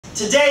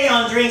Today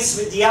on Drinks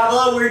with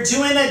Diablo, we're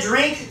doing a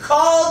drink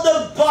called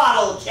the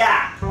Bottle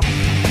Cap.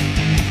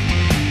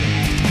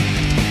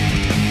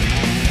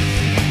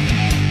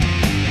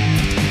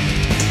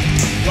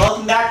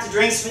 Welcome back to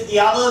Drinks with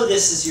Diablo.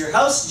 This is your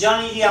host,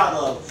 Johnny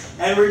Diablo,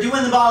 and we're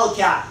doing the Bottle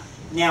Cap.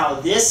 Now,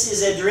 this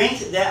is a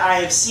drink that I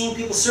have seen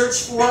people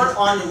search for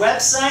on the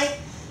website,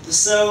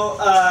 so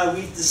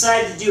we've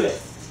decided to do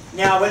it.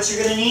 Now, what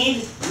you're going to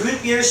need: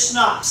 root beer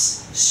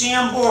schnapps,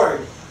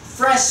 Chambord,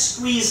 fresh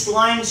squeezed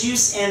lime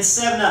juice, and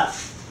 7-Up.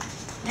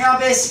 Now,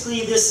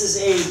 basically, this is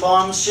a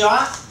bomb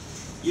shot.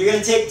 You're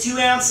going to take 2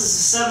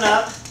 ounces of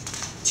 7-Up,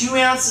 2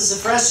 ounces of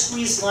fresh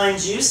squeezed lime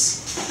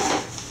juice.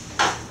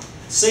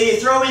 So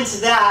you throw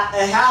into that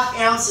a ½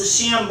 ounce of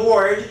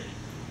Chambord,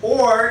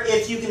 or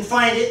if you can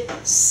find it,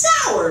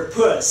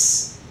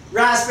 Sourpuss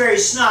raspberry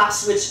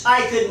schnapps, which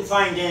I couldn't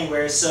find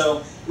anywhere,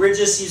 so we're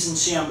just using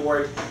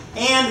Chambord,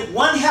 and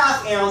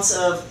 1/2 ounce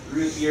of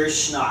root beer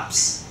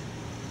schnapps.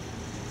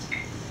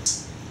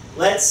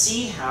 Let's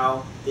see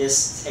how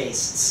this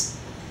tastes.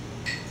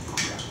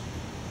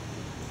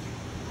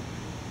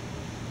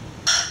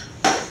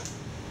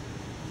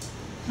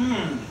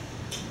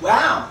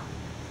 Wow.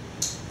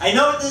 I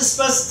know what this is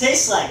supposed to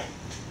taste like.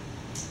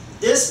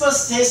 This is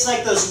supposed to taste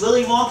like those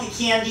Willy Wonka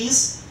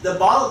candies, the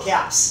bottle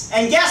caps.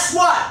 And guess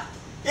what?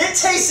 It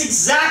tastes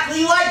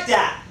exactly like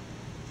that.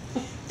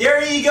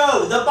 There you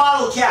go, the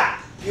bottle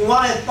cap. If you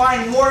want to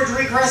find more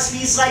drink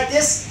recipes like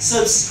this,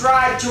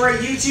 subscribe to our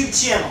YouTube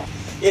channel.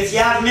 If you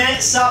have a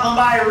minute, stop on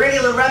by our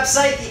regular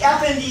website,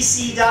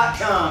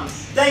 TheFNDC.com.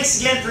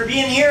 Thanks again for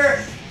being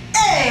here,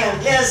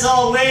 and as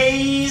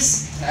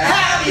always,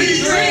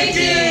 happy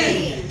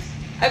drinking!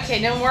 Okay,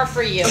 no more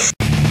for you.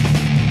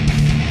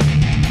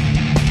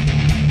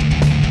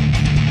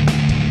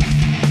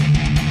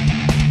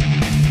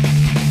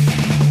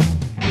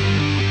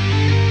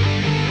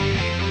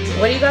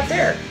 What do you got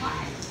there?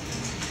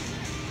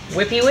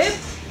 Whippy whip?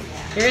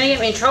 You're gonna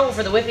get me in trouble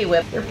for the whippy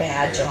whip. You're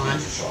bad,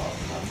 John.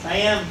 I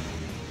am.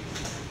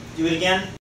 Do it again.